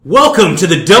Welcome to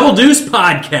the Double Deuce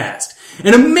Podcast,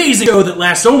 an amazing show that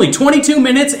lasts only 22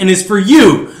 minutes and is for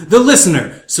you, the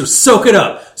listener, so soak it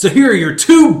up. So here are your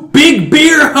two big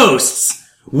beer hosts,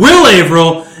 Will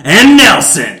Averill and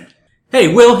Nelson. Hey,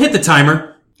 Will, hit the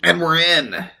timer. And we're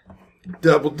in.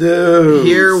 Double Deuce.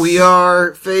 Here we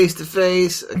are, face to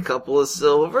face, a couple of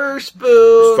silver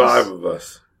spoons. There's 5 of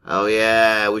us. Oh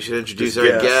yeah, we should introduce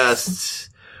Just our guests.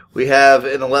 We have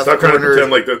in the left Stop trying to corner...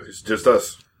 pretend like that it's just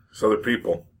us. It's other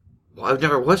people. Well, I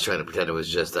never was trying to pretend it was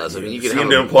just us. I mean, you You can seem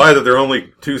to imply that there are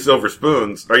only 2 silver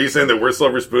spoons. Are you saying that we're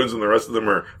silver spoons and the rest of them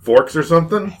are forks or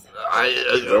something?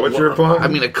 Is that what you're implying? I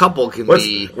mean, a couple can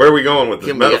be... Where are we going with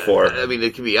this metaphor?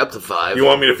 It can be up to 5. You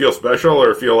want me to feel special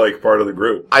or feel like part of the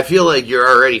group? I feel like you're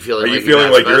already feeling Are like you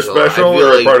feeling like you're special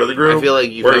or part of the group? I feel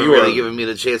like you've Where never you really are? given me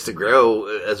the chance to grow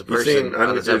as a person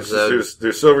on this episode.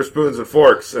 There's silver spoons and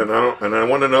forks, and I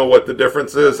want to know what the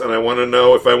difference is, and I want to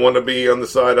know if I want to be on the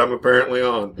side I'm apparently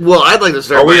on. Well, I'd like to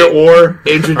start Are we at war?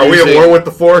 introducing... Are we at war with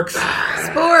the forks?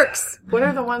 Sporks. What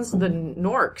are the ones, the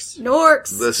Norks?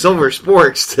 Norks. The silver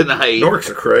sporks tonight. Norks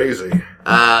are crazy.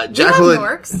 Jacqueline.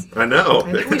 Norks. I know.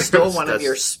 I think we stole one of That's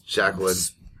your Jacqueline.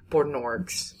 sport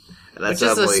Norks. And that's Which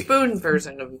is a Emily. spoon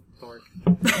version of Nork.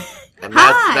 And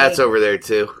Hi. that's over there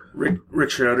too. Rick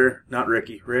Schroeder, not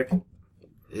Ricky. Rick.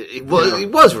 It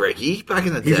was Ricky back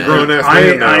in the He's day. a grown-ass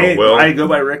man now, Will. I go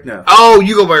by Rick now. Oh,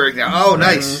 you go by Rick now. Oh,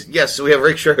 nice. Yes, so we have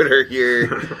Rick Schroeder here,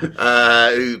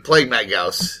 playing Matt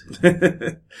Gauss.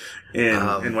 In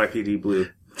NYPD Blue.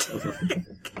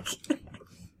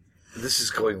 This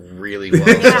is going really well.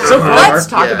 So let's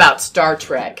talk Yeah. about Star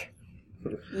Trek.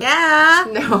 Yeah.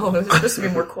 No, it's supposed to be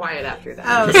more quiet after that.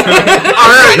 Oh, sorry. All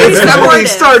right, it's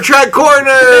Emily's Star Trek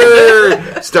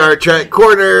Corner. Star Trek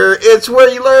Corner. It's where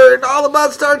you learn all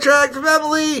about Star Trek from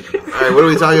Emily. All right, what are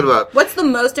we talking about? What's the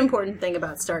most important thing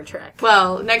about Star Trek?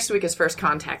 Well, next week is First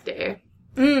Contact Day.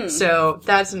 So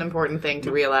that's an important thing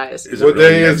to realize. Is What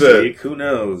day is next it? week? Who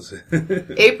knows?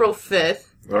 April 5th,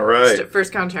 All right.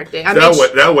 First Contact Day.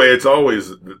 That way, it's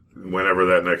always whenever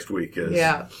that next week is.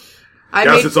 Yeah.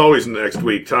 Yes, it's always next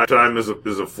week. Time is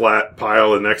a flat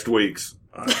pile of next weeks.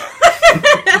 I'm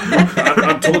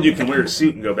told you can wear a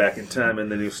suit and go back in time in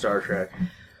the new Star Trek.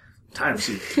 Time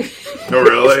suit. Oh,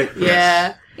 really?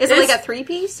 Yeah. Is it like a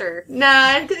 3-piece or?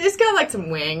 Nah, it's got like some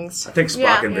wings. I think Spock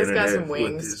Yeah, invented it's got it some with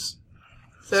wings. his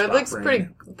So it Spock looks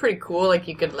brain. pretty cool. Like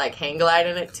you could like hang glide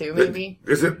in it too, maybe.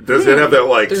 Does it have that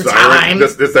like Through siren? time.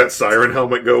 Does that siren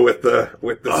helmet go with the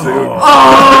suit?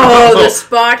 Oh, the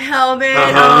Spock helmet.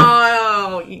 Uh-huh.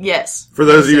 Oh, yes. For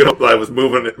those of you who I was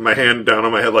moving my hand down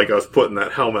on my head like I was putting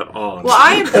that helmet on. Well,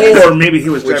 I am pleased, Or maybe he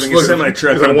was driving a looks-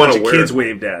 semi-truck because I and a wanna bunch of wear kids it.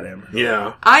 waved at him.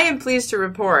 Yeah. I am pleased to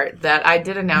report that I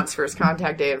did announce First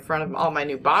Contact Day in front of all my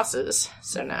new bosses.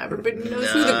 So now everybody knows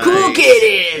who the cool kid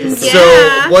is. Yeah.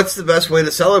 So, what's the best way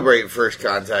to celebrate First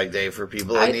Contact Day for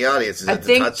people in I- the audience? Is I it to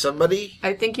think- touch somebody?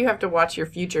 I think you have to watch your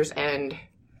futures end.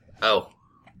 Oh,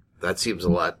 that seems a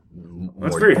lot more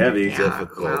That's very heavy.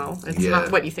 difficult. Well, it's Yeah.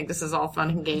 not what you think. This is all fun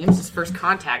and games. It's First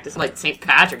Contact. It's like St.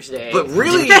 Patrick's Day. But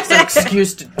really, it's an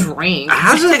excuse to drink.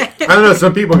 how's it? I don't know.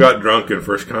 Some people got drunk in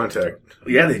First Contact.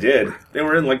 Yeah, they did. They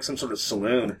were in like some sort of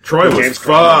saloon. Troy was James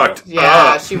Cromwell. fucked.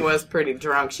 Yeah, she was pretty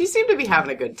drunk. She seemed to be having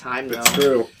a good time though.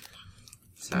 True.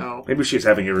 So Maybe she's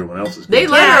having everyone else's. they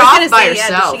good let Yeah, her I was off gonna by say, yeah,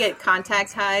 did herself. she get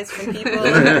contact highs from people?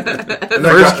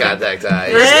 First Contact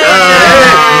Eyes.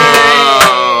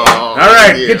 All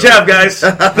right, good job, guys.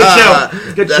 Good show.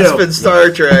 Good That's show. been Star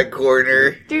Trek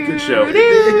Corner. Good show.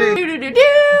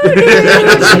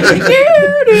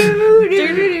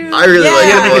 I really Yeah. like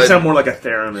Yeah, make it it. sound more like a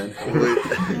theremin.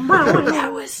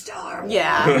 That was Star Wars.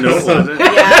 Yeah. No, it wasn't.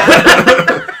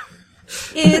 Yeah.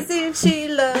 Isn't she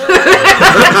lovely?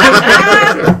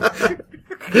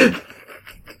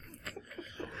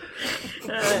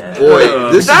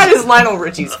 Boy, this That is Lionel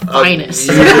Richie's finest. is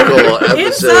a musical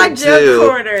Inside episode joke too.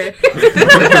 corner.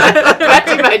 Back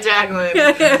by Jacqueline.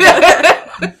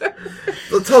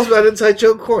 Well, tell us about Inside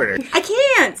Joke Corner. I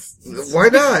can't. Why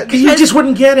not? You just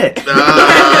wouldn't get it.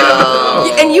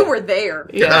 Oh. And you were there.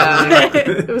 Yeah,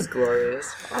 it was glorious.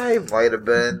 I might have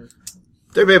been.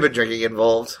 There may have been drinking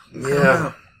involved.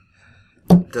 Yeah.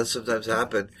 It does sometimes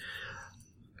happen.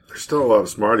 There's still a lot of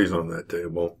Smarties on that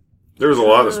table. There's a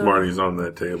lot of Smarties on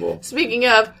that table. Speaking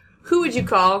of, who would you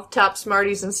call top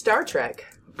smarties in Star Trek?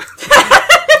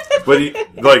 But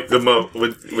like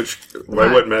which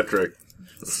by what metric?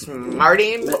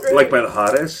 Smarty and Mudrick? Like by the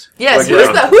hottest? Yes,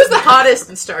 Like, who's the hottest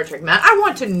in Star Trek, Matt? I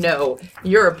want to know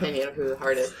your opinion of who the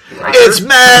hottest. It's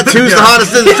Matt, who's the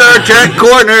hottest in the Star Trek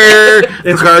corner.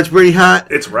 Picard's pretty hot.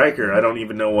 It's Riker. I don't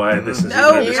even know why this is No,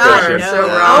 even a you discussion. are so Oh,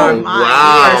 wrong. my.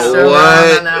 Wow, You are so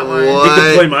wrong on that one. He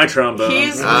can play my trombone.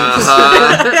 He's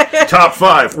Top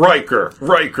 5, Riker.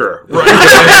 Riker.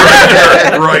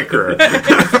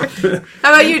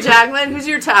 How about you, Jacqueline? Who's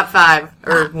your top 5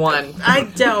 or 1? I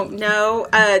don't know.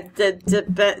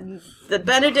 The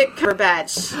Benedict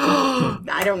Cumberbatch.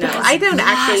 I don't know. I don't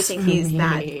actually think he's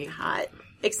that hot,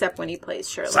 except when he plays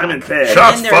Sherlock. Simon Pegg.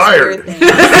 Shots Then fired. there's weird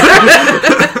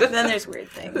things. Then there's weird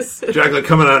things. Jacqueline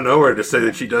coming out of nowhere to say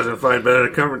that she doesn't find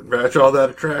Benedict Cumberbatch all that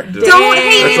attractive. Don't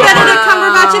hate me, That's a Benedict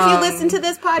hard- Cumberbatch, if you listen to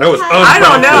this podcast. That was I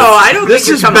don't know. I don't This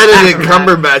think is you're coming back Benedict from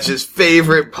that. Cumberbatch's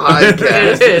favorite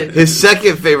podcast. It is. His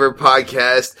second favorite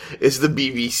podcast is the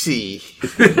BBC.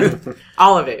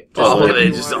 All of it. Just All of whatever it,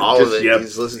 you just want. all of it. Yep.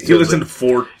 He's listened to He it, listened but to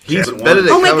 4 he's at once.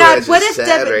 Benedict Oh my Cumberbatch God! What is if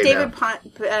sad right now.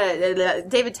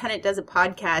 David Tennant does a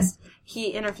podcast? He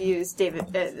interviews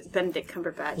Benedict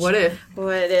Cumberbatch. What if?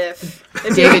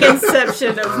 David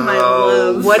Inception of my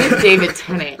love? What if David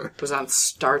Tennant was on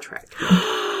Star Trek?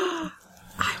 I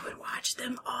would watch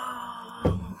them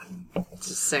all.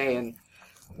 Just saying.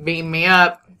 Beam me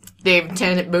up. David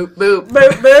Tennant, boop, boop. Boop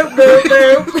boop boop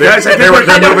boop. They're I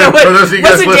don't know moving, for those of you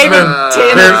guys what's a David listening,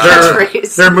 Tennant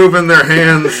catchphrase? they're moving their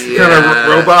hands, kind of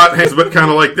robot hands, but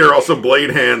kind of like they're also blade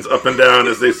hands up and down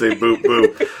as they say boop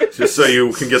boop, just so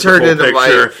you can get Turned the full into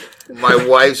picture. my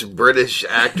wife's British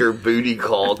actor booty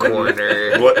call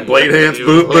corner. Blade hands,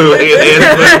 boop boop.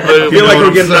 I feel like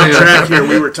we're getting off saying? track here.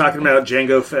 We were talking about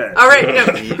Django Fett. All right, no,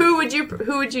 who would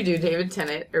you do, David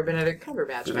Tennant or Benedict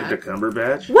Cumberbatch, Benedict Matt?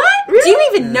 Cumberbatch. What? Do you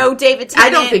even know David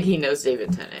Tennant? I don't think he knows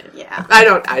David Tennant. Yeah. I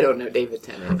don't know David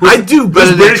Tennant. I do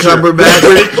Benedict Britisher?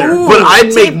 Cumberbatch, but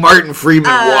I'd make Martin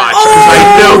Freeman watch because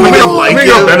I know he don't like go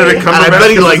him, Benedict and I Cumberbatch, bet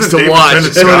he 'cause likes isn't to David watch,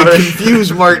 Tennant so it would Scottish?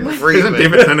 confuse Martin Isn't Freeman.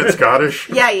 David Tennant Scottish?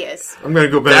 Yeah, he is. I'm going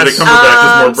to go Benedict That's-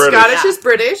 Cumberbatch is more British. Scottish is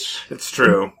British It's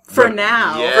true. For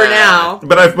now. Yeah. for now.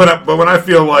 But when I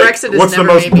feel like, Brexit has what's the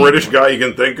never most made me- British guy you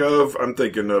can think of? I'm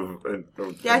thinking of a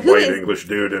Yeah, who white is- English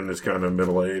dude in his kind of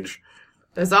middle age.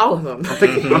 There's all of them. I'm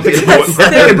thinking What's They're both-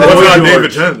 not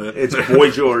David George. Tennant? It's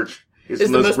Boy George. He's Is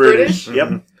the most British?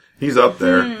 Yep. He's up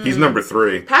there. He's number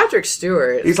 3. Patrick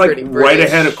Stewart is He's like pretty right British.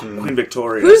 ahead of Queen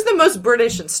Victoria. Who's the most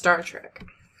British in Star Trek?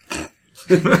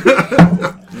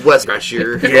 Wes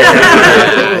Crusher.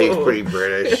 Yeah. He's pretty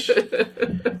British.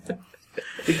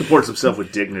 He comports himself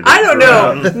with dignity. I don't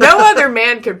know. No other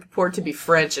man could purport to be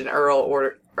French and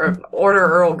order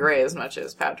Earl Grey as much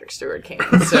as Patrick Stewart can.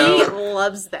 He So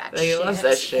loves that he shit. loves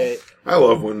that shit. I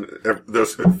love when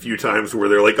those few times where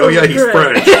they're like, "Oh yeah, he's Right.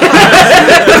 French."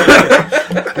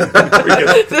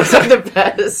 Those are the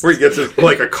best. Where he gets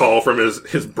like a call from his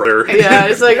brother. Yeah,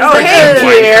 it's like, oh, hey,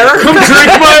 Pierre. Come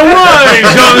drink my wine,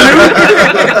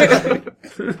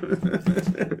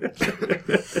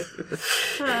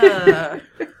 Jean-Luc.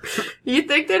 You'd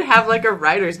think they'd have like a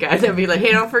writer's guide that'd be like,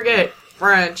 hey, don't forget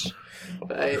French.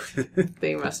 But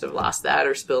they must have lost that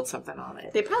or spilled something on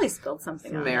it. They probably spilled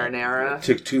something on it. Marinara.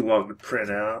 Took too long to print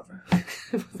out.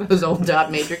 Those old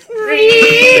dot matrix. For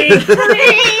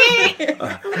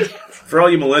all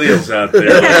you millennials out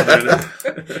there,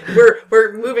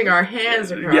 We're moving our hands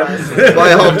across.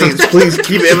 By all means, please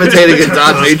keep imitating a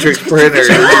dot matrix printer.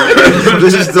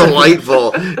 This is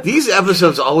delightful. These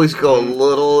episodes always go a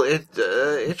little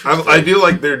interesting. I do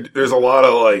like there's a lot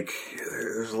of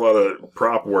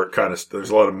prop work kind of. There's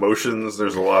a lot of motions.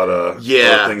 There's a lot of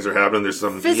Yeah. things are happening. There's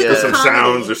some Physical some comedy.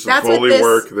 sounds. There's some That's what Foley this-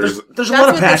 work. There's there's a That's lot of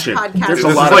what this passion. podcast There's is. a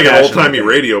this lot is of like an passion, old timey I think.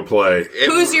 radio play.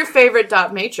 Who's your favorite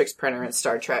dot matrix printer in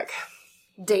Star Trek?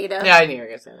 Data. Yeah, I knew you were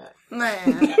going to say that.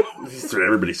 Man. That's what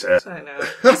everybody says. I know.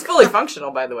 He's fully functional,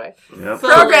 by the way. Yep.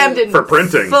 Programmed in For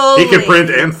printing, fully he can print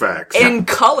and fax. in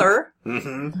color.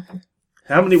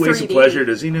 How many ways 3D. of pleasure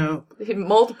does he know?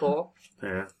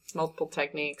 Multiple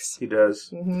techniques. He does.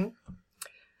 Mm-hmm.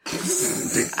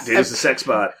 Data's a sex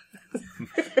bot.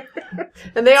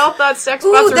 And they all thought sex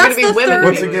Ooh, bots were going that's to be the women. third-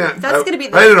 Once again, That's gonna be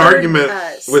the I had an third, argument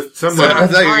with someone. I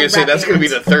thought you were On going to say that's going to be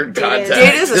the third Data is-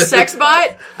 contact. Data's a sex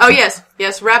bot? Oh, yes.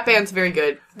 Yes, Rap Band's very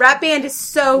good. Rap Band is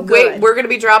so good. Wait, we're going to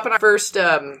be dropping our first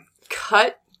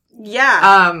cut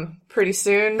Yeah. pretty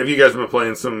soon. Have you guys been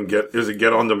playing some Get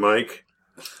On the Mic?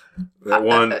 That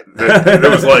one that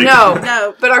was like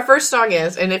No. But our first song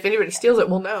is, and if anybody steals it,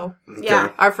 we'll know.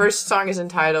 Yeah. Our first song is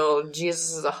entitled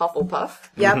 "Jesus is a Hufflepuff."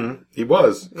 Yep. he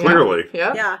was clearly.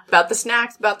 Yeah. Yeah. About the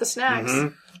snacks.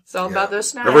 So It's all about those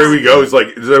snacks. Everywhere we go, he's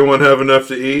like, does everyone have enough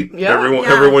to eat? Yeah.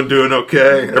 Everyone doing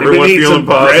okay? Maybe Everyone we need feeling some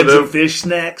breads and positive? fish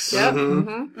snacks. Yep.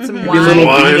 Mm-hmm. Some Maybe a wine. little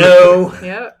Wine. vino.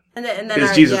 Yep. And then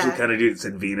Because Jesus would kind of do it,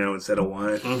 said vino instead of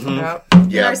wine. Yep.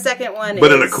 And our second one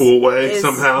But is, in a cool way, is-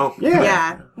 somehow.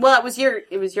 Yeah. Well, it was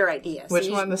your idea. So Which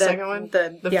you- one? The second one?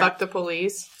 The Fuck the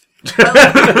police.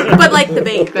 but like the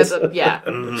bait. That's yeah.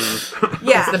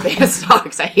 Yeah. The band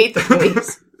sucks. I hate the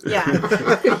police. Yeah.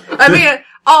 I mean,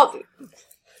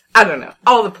 I don't know.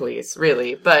 All the police,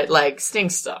 really. But, like, Sting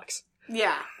sucks.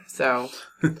 Yeah. So,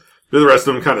 Do the rest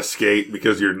of them kind of skate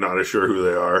because you're not as sure who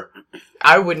they are?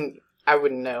 I wouldn't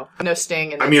know. I know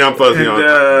Sting and... I mean, I'm fuzzy And, on...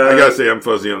 I gotta say, I'm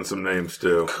fuzzy on some names,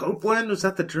 too. Copeland? Was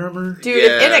that the drummer? Dude,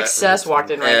 Yeah. if INXS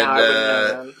walked in right now, I wouldn't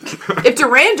know him. If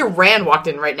Duran walked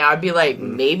in right now, I'd be like,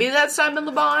 maybe that's Simon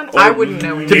Le Bon? I wouldn't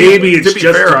know him. Maybe it's to be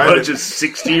just fair, a I bunch of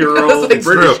 60-year-old Like,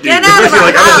 British dudes. Get out of Like, our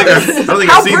I house! don't think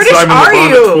How I've seen British Simon are Le Bon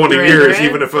you, in 20 Duran years. Duran?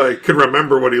 Even if I could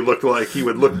remember what he looked like, he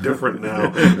would look different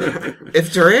now.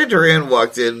 If Duran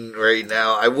walked in right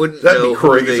now, I wouldn't That'd be know who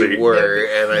crazy. they were,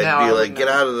 and I'd No, be I like, wouldn't get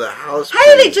know. out of the house. How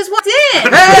did please." they just walk in?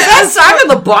 Is that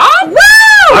Simon Le Bon? Woo!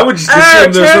 I would just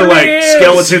assume those are like Terrorists!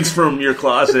 skeletons from your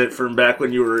closet from back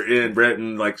when you were in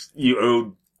Britain. Like you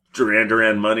owed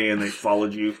Duran money and they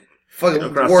followed you. Fucking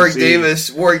across Warwick the sea.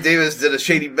 Davis. Warwick Davis did a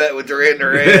shady bet with Duran.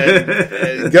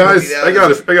 And Guys, put me I down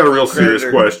as got a real serious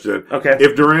creditor. question. Okay.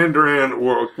 If Duran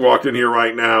walked in here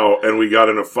right now and we got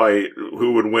in a fight,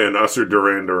 who would win, us or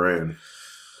Duran?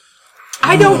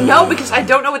 I don't know, because I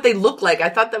don't know what they look like. I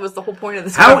thought that was the whole point of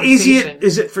this How easy conversation.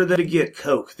 is it for them to get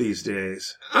coke these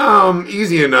days?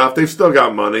 Easy enough. They've still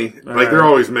got money. Like they're right.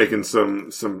 always making some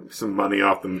money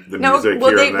off the No, music would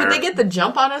here they and there. would they get the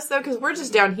jump on us though? Because we're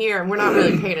just down here and we're not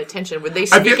really paying attention. Would they I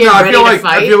sneak feel, in no, ready to I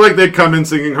fight? feel like they'd come in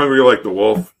singing "Hungry Like the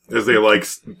Wolf" as they like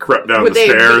crept down Would the they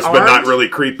be stairs, but not armed? really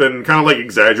creeping. Kind of like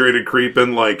exaggerated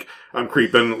creeping. Like I'm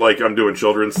creeping, like I'm doing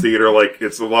children's theater. Like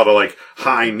it's a lot of like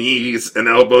high knees and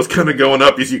elbows, kind of going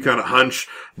up as you kind of hunch.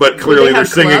 But clearly they they're have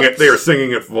singing clubs? it. They are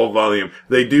singing at full volume.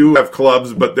 They do have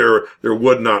clubs, but they're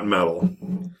wood, not metal.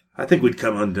 I think we'd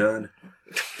come undone.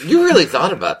 You really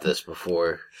thought about this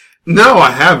before. No,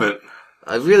 I haven't.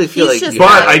 I really feel He's like just you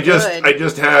But not I good.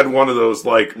 just had one of those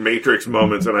like Matrix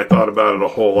moments, and I thought about it a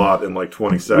whole lot in like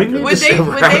 20 seconds. would they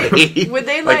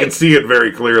I like can see it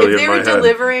very clearly if they in my were head.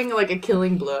 delivering like a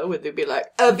killing blow? Would they be like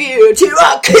a view to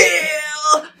a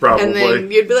kill? Probably. And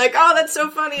then you'd be like, oh, that's so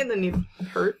funny, and then you'd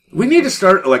hurt. We need to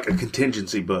start like a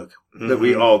contingency book that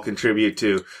we all contribute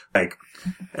to. Like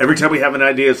every time we have an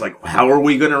idea, it's like, how are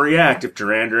we going to react if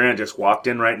Duran just walked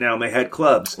in right now and they had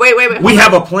clubs? Wait. We hold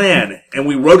have on. a plan and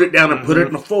we wrote it down and put it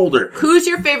in a folder. Who's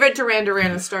your favorite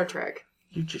Duran in Star Trek?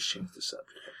 You just changed the subject.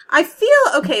 I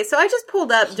feel okay. So I just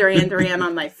pulled up Duran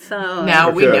on my phone. Now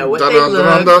we Okay. know what Dun, they dun, look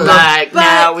dun, dun, dun. like. But-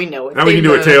 Now we know what Now they we can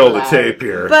do a look tail of the like. tape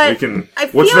here. But We can. I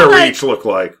What's feel their like- reach look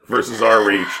like versus our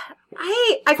reach?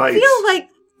 I Heights. feel like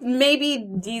maybe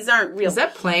these aren't real. Is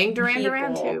that playing Duran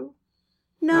people. too?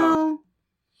 No.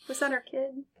 Was that our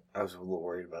kid? I was a little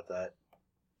worried about that.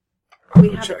 We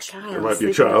have a child. There might be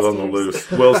a sleeping child on the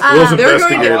upstairs. loose. Will's They're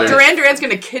going investigating. to, Duran's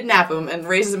going to kidnap him and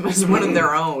raise him as one of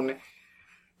their own.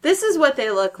 This is what they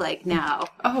look like now.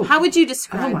 Oh. How would you Oh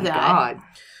describe my that? god.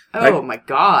 Oh my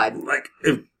god. Like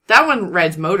if That one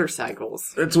rides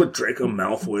motorcycles. that's what Draco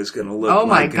Malfoy is going to look Oh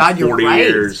my like God, in you're 40 right.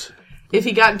 years. If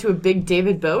he got into a big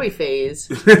David Bowie phase.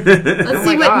 Let's Oh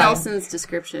see my what God. Nelson's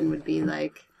description would be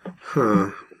like.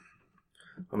 Huh.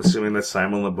 I'm assuming that's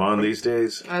Simon Le Bon these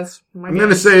days. That's my I'm going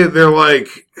to guess. say they're like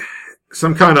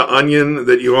some kind of onion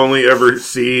that you only ever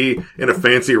see in a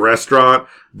fancy restaurant,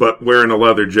 but wearing a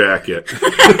leather jacket.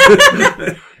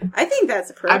 I think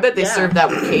that's appropriate. I bet they serve that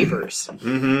with capers.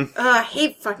 I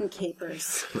hate fucking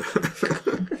capers.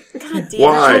 God damn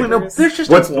Why? it. capers. There's just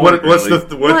What's one, what's really.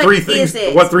 the What three is things?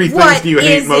 it? What three What things do you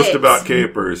hate is most it? about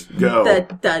capers? Go.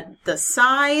 The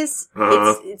size.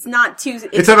 Uh-huh. It's not too.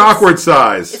 It's an awkward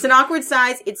size. It's an awkward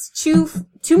size. It's too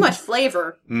much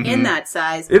flavor Mm-hmm. in that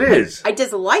size. It is. I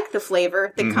dislike the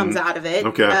flavor that comes out of it.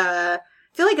 Okay. I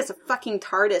feel like it's a fucking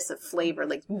TARDIS of flavor,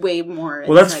 like way more.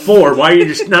 Well, that's It's like- 4. Why are you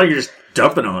just now? You're just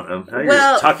dumping on them. Now you're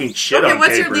Well, just talking shit Okay, on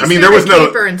what's your capers. least I mean, there was favorite no-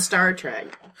 caper in Star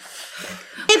Trek?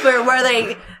 Paper where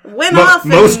they went off.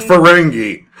 Most and,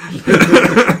 Ferengi.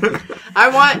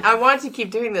 I want to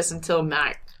keep doing this until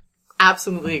Matt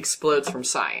absolutely explodes from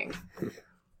sighing.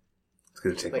 It's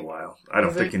going to take a while. I don't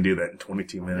is think I it? can do that in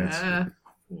 22 minutes.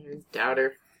 You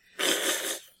doubter.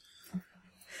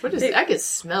 What is? I can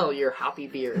smell your hoppy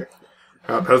beer.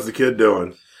 How's the kid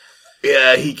doing?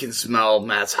 Yeah, he can smell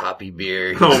Matt's hoppy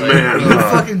beer. He's man. you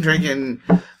fucking drinking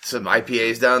some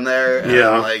IPAs down there? And Yeah.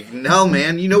 I'm like, no,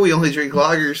 man. You know we only drink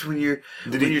lagers when you're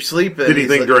sleeping. Did he He's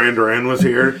think like, Duran Duran was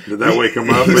here? Did that wake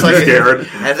him up? He's Was like, he scared?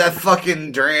 As that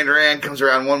fucking Duran Duran comes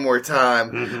around one more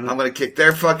time, Mm-hmm. I'm gonna kick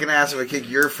their fucking ass. I'm gonna kick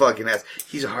your fucking ass.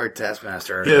 He's a hard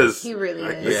taskmaster. He really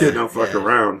The is. kid don't fuck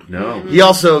around. No. He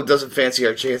also doesn't fancy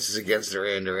our chances against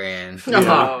Duran Duran.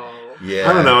 Oh. Yeah.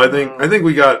 I don't know. I think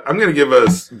we got. I'm going to give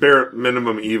us bare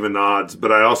minimum even odds,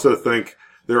 but I also think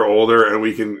they're older and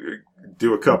we can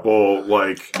do a couple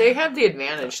like. They have the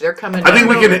advantage. They're coming. I think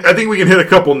we down. can. I think we can hit a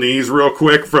couple knees real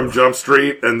quick from Jump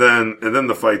Street, and then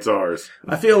the fight's ours.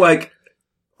 I feel like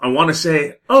I want to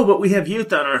say, oh, but we have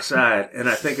youth on our side. And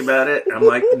I think about it, I'm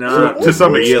like, no. To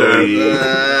some really.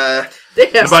 extent, They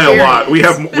have by a spirit. lot. We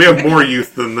have more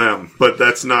youth than them, but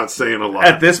that's not saying a lot.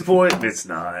 At this point, it's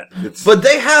not. It's But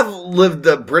they have lived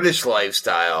the British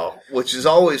lifestyle, which is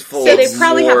always full So of they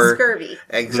probably have more scurvy.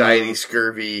 anxiety,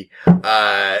 scurvy,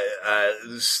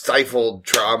 stifled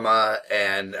trauma,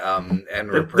 and They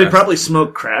repressed. probably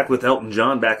smoked crack with Elton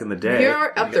John back in the day.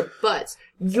 You're up their butts.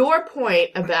 Your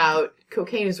point about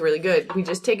cocaine is really good. We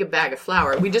just take a bag of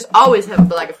flour. We just always have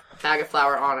a bag of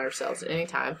flour on ourselves at any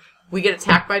time. We get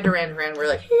attacked by Duran Duran. We're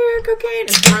like, here, cocaine, and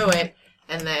throw it.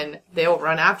 And then they'll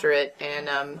run after it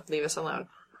and leave us alone.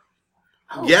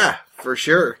 Yeah, for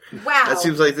sure. Wow. That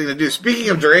seems like the thing to do. Speaking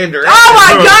of Duran Duran, Oh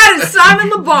my god, it's Simon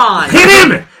Le Bon! Hit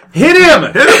him! Hit him!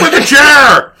 hit it with the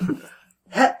chair.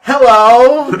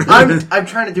 Hello! I'm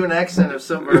trying to do an accent of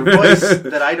some or a voice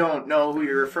that I don't know who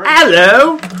you're referring to.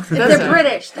 Hello! They're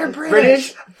British. They're British.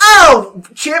 British? Oh!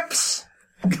 Chips!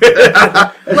 Really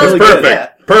good.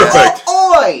 Perfect. Perfect.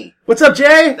 Oh, oi! What's up,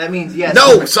 Jay? That means yes.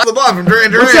 no, Simon Le Bon from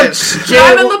Duran Duran. What's up, Jay?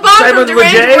 Simon Le Bon Simon from Le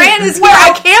Duran Jay? Duran is here.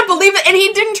 I can't believe it. And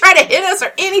he didn't try to hit us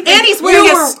or anything. And he's wearing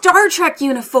You a were- Star Trek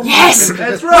uniform. Yes!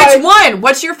 That's right. Which one?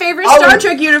 What's your favorite Oh. Star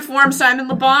Trek uniform, Simon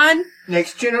Le Bon?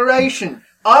 Next generation.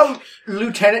 I'm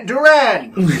Lieutenant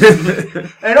Duran.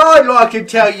 And I'd like to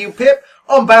tell you, Pip,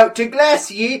 I'm about to glass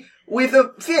ye with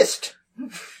a fist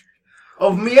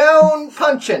of me own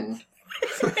punching.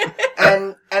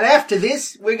 and after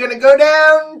this, we're gonna go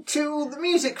down to the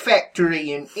music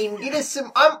factory and get us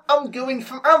some. I'm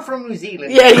from New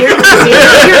Zealand. Yeah, you're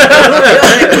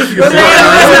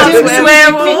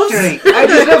Victory. I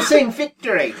just love saying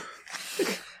victory.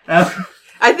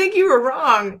 I think you were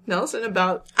wrong, Nelson,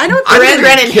 about I don't I Duran didn't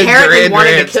Duran kick inherently Duran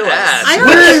wanted to Duran's kill us. ass. I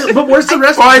don't But where's the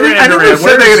rest Well, I of didn't Duran say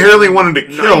they Duran? inherently wanted to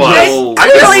kill us. No. I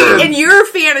just Really, said- in your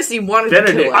fantasy, wanted to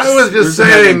Benedict. kill us. I was just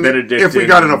Where's saying Benedict if we and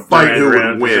got in a fight, Duran who would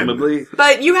Duran, win? presumably?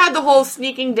 But you had the whole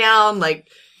sneaking down, like,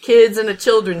 kids in a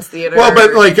children's theater. Well,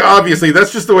 but like obviously,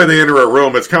 that's just the way they enter a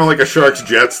room. It's kind of like a Sharks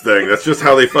Jets thing. That's just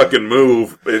how they fucking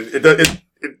move.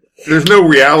 There's no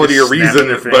reality or Snapping reason,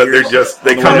 their but they're fingers. just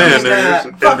they On the come way in.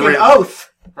 And Fucking Duran- oath.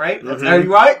 Right? Are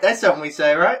you right? That's something we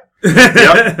say, right?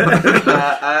 Yep.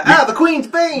 The Queen's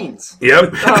Beans.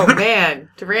 Yep. oh, man.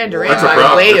 Duran Duran That's a by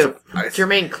problem. way That's of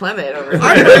Jermaine Clement over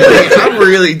I'm here. I'm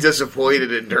really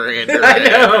disappointed in Duran Duran. I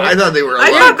know. I thought they were a I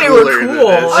lot thought they were cooler than cool.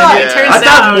 this. Oh, it Yeah. turns I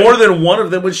thought out- more than one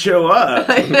of them would show up.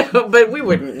 I know, but we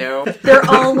wouldn't know. They're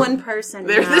all one person.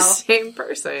 They're now. the same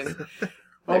person.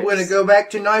 I'm going to go back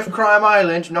to Knife Crime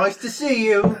Island. Nice to see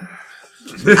you.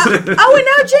 Oh, and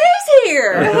now Jay's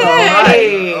here.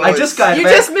 Hey! I just got You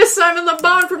back. just missed Simon Le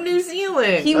Bon from New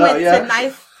Zealand. He Oh, went yeah. to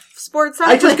Knife Sports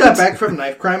I just got Island. back from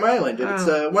Knife Crime Island. And it's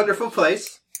a wonderful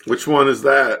place. Which one is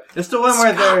that? It's the one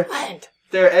where Scotland.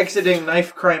 they're exiting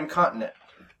Knife Crime Continent.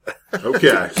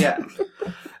 Okay. Yeah.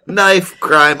 Knife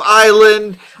Crime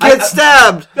Island. Get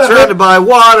stabbed. Surrounded by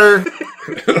water.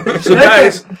 So,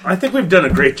 guys, I think we've done a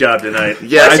great job tonight.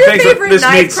 Yeah, What's I your think favorite this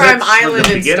Knife made Crime sense from Island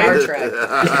the in Star beginning.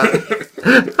 Trek?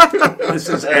 This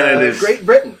is, and it is Great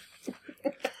Britain.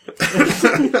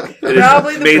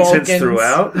 Probably the made Balkans. sense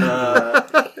throughout.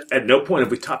 At no point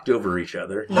have we talked over each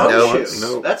other. No, No, shoot.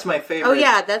 no. That's my favorite. Oh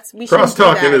yeah, we should Cross do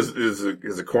talking that.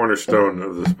 is a cornerstone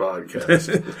of this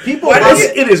podcast. People Why love does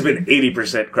it. it has been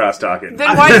 80% cross talking.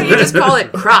 Then why don't you just call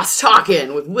it Cross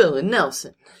Talking with Will and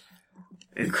Nelson?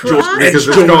 Because it's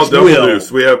called Double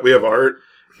Deuce. We have art.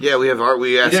 Yeah, we have art.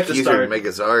 We asked have to Keither start- to make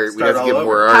us art. We start have to give all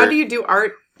more over. art. How do you do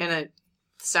art in a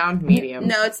sound medium?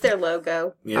 No, it's their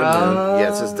logo. Yeah,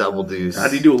 it says Double Deuce. How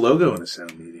do you do a logo in a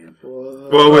sound medium?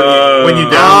 Well, when you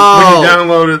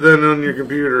download it, then on your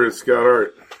computer, it's got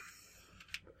art.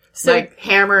 So Like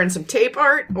hammer and some tape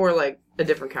art, or like a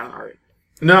different kind of art?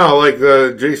 No, like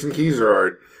the Jason Keyser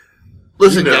art.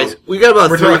 Listen, You know, guys, we got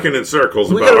about We're 3 talking in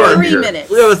circles We about got art about 3 here. minutes.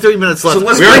 We have 3 minutes left. So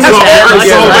let's We're bring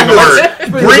solving art.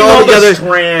 Bring Bring this all all the together.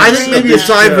 strands I think maybe of it's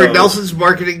time for show. Nelson's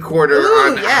marketing corner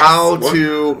on yes. how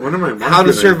What am I how to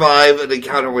marketing? survive an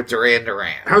encounter with Duran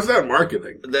Duran. How's that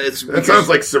marketing? That Sounds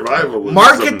like survivalism.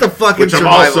 Market the fucking which I'm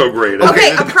survival. also great at.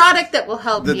 Okay, a product that will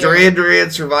help the you. Duran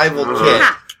Duran survival kit.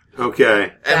 Ha. Okay,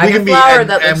 And Bag we of can be flour and,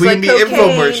 that and looks we like can be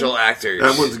cocaine. infomercial actors.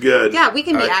 that one's good. Yeah, we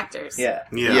can be actors. Yeah.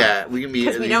 Yeah. Yeah, we can be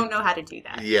Because we don't know how to do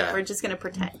that. Yeah. We're just going to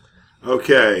pretend to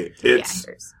Okay, be it's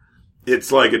actors.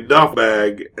 it's like a duff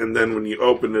bag, and then when you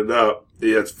open it up,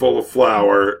 it's full of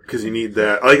flour because you need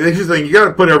that. Like here's the thing, you got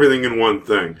to put everything in one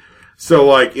thing. So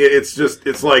like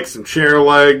it's like some chair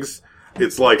legs,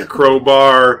 it's like a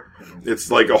crowbar.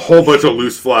 It's like a whole bunch of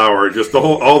loose flour. Just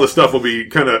all the stuff will be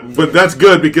kind of, but that's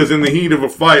good because in the heat of a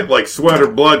fight, like sweat or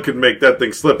blood could make that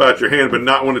thing slip out your hand, but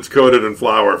not when it's coated in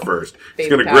flour first. It's Baby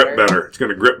going to powder. grip better. It's going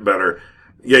to grip better.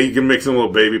 Yeah, you can mix in a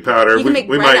little baby powder. You can make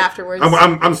bread afterwards.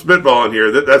 I'm spitballing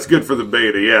here. That's good for the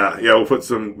beta. Yeah, we'll put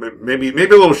some maybe a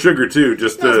little sugar too,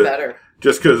 just Smells to better.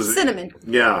 just because Cinnamon.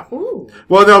 Yeah. Ooh.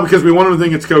 Well, no, because we want them to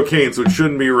think it's cocaine, so it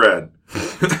shouldn't be red.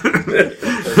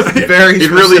 Very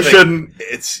It really specific. shouldn't.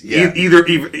 It's Either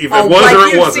if it Oh, was like or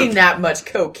it you've wasn't. seen that much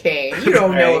cocaine. You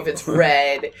don't know if it's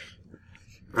red.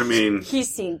 I mean,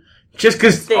 He's seen. Just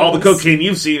because all the Things. cocaine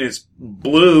you've seen is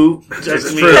blue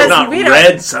doesn't mean true. it's not We don't-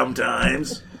 red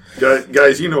sometimes.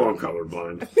 guys, you know I'm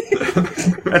colorblind.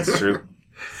 That's true.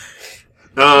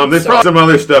 There's probably some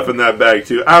other stuff in that bag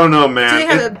too. I don't know, man. Do you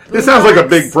have a This sounds like a boombox?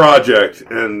 big project,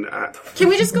 and Can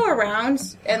we just go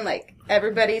around and like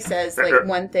everybody says like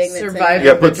one thing that's Survival. in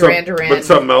yeah, there? put Duran Duran put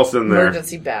something else in there.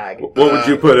 Emergency bag. What would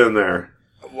you put in there?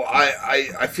 Well,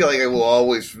 I feel like I will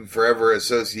always and forever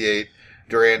associate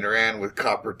Duran Duran with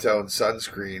copper tone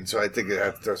sunscreen, so I think I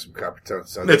have to throw some copper tone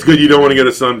sunscreen. It's good you don't want to get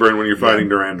a sunburn when you're fighting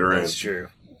Duran Duran. That's true.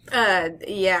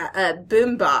 Boombox.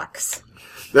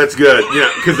 That's good,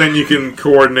 yeah, because then you can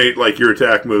coordinate like your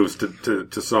attack moves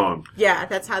to song, Yeah,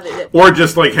 that's how they did. or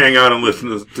just like hang out and listen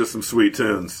to some sweet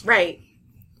tunes. Right.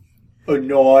 A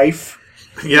knife.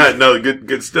 Yeah, no,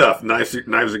 good stuff. Knives are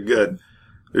good.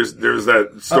 There's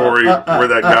that story where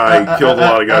that guy killed a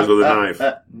lot of guys with a knife.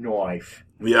 Knife.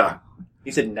 Yeah.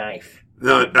 He said knife.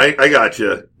 No, I got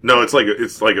you. No, it's like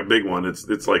a big one.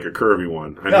 It's like a curvy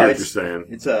one. I hear what you're saying.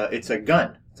 It's a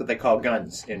gun. That's what they call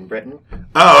guns in Britain.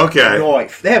 Oh, okay.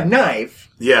 Knife. They have knife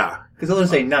Yeah. because they'll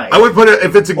just say knife. I would put it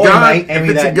if it's a Or gun. might hand If me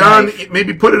it's a that gun, knife.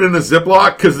 maybe put it in a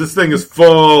Ziploc because this thing is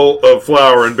full of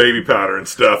flour and baby powder and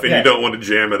stuff, and Yeah. you don't want to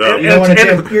jam it up. You don't want to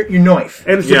And- jam your knife.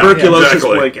 And Yeah, tuberculosis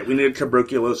exactly. blanket. We need a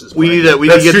tuberculosis We blanket. need to we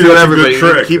That's need to true, get to that's a good everybody. We need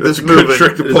to trick. keep That's this a good moving.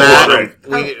 trick to pull Matt, out.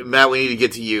 Matt, we need to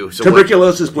get to you. So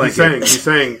Tuberculosis He's blanket.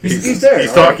 saying, He's there.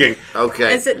 he's talking.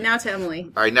 okay. Is it now to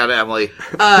Emily? All right, now to Emily.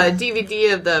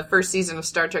 DVD of the first season of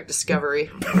Star Trek Discovery.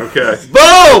 Okay.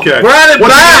 Boom! Okay. We're at it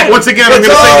back! Once again, I'm It's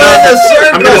going to say all in no. a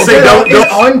circle. I'm going to say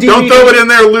It's on don't DVD. throw it in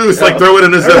there loose. Like throw it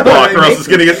in a Ziploc, or else it's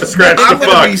going to get scratched I'm the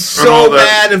going fuck. to be on so all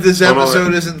that. mad if this on all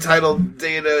episode that. is entitled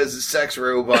Data is a Sex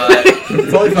Robot.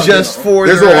 Totally Just for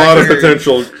There's the a lot of record.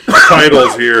 potential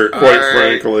titles here, quite All right.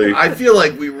 frankly. I feel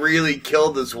like we really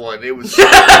killed this one. It was simple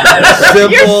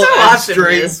and optimistic.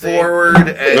 straightforward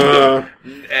Uh,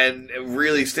 and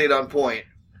really stayed on point.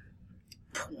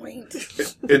 Point.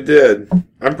 it did.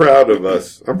 I'm proud of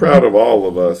us. I'm proud of all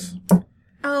of us.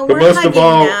 Oh, But we're most of hugging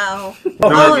all- now. Oh,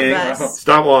 All hugging. of us.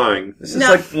 Stop lying. This is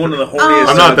No. like one of the horniest.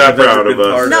 I'm not that I've ever proud of been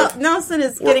us. part No, of. Nelson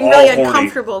is We're getting all really horny.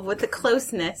 uncomfortable with the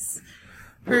closeness.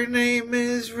 Her name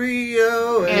is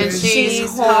Rio, And she's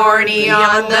horny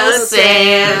on the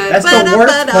sand. That's the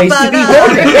worst place to be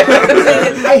horny.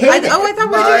 I hate it. Oh, I thought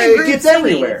we were My doing group It's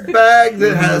singing. everywhere. bag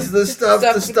that has the stuff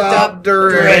to stop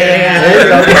Duran.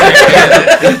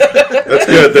 That's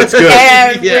good. That's good.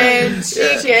 And Yeah. when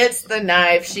she gets the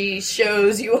knife, she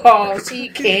shows you all she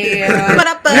can. And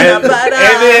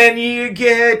then you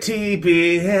get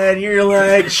TP and you're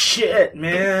like, shit,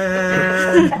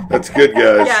 man. That's good,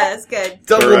 guys. Yeah, that's good.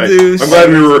 Double All right. deuce. I'm glad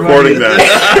we were recording that.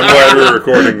 I'm glad we were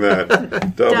recording that.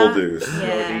 Double Dou- deuce.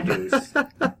 Yeah. This has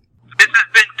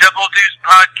been Double Deuce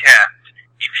Podcast.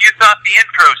 If you thought the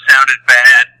intro sounded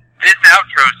bad, this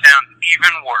outro sounds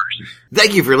even worse.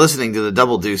 Thank you for listening to the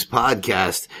Double Deuce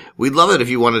Podcast. We'd love it if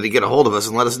you wanted to get a hold of us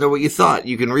and let us know what you thought.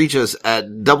 You can reach us at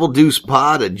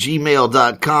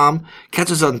doubledeucepod@gmail.com.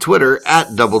 Catch us on Twitter at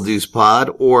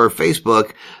doubledeucepod or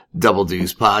Facebook Double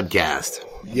Deuce Podcast.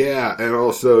 Yeah, and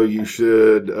also you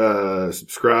should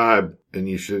subscribe and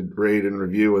you should rate and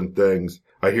review and things.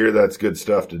 I hear that's good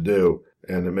stuff to do,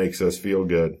 and it makes us feel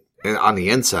good. And on the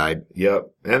inside, Yep,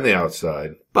 and the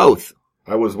outside. both.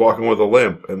 I was walking with a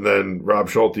limp, and then Rob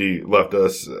Schulte left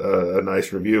us a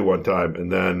nice review one time, and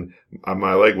then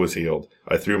my leg was healed.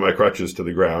 I threw my crutches to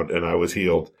the ground, and I was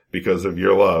healed because of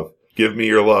your love. Give me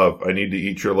your love. I need to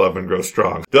eat your love and grow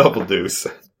strong. Double deuce.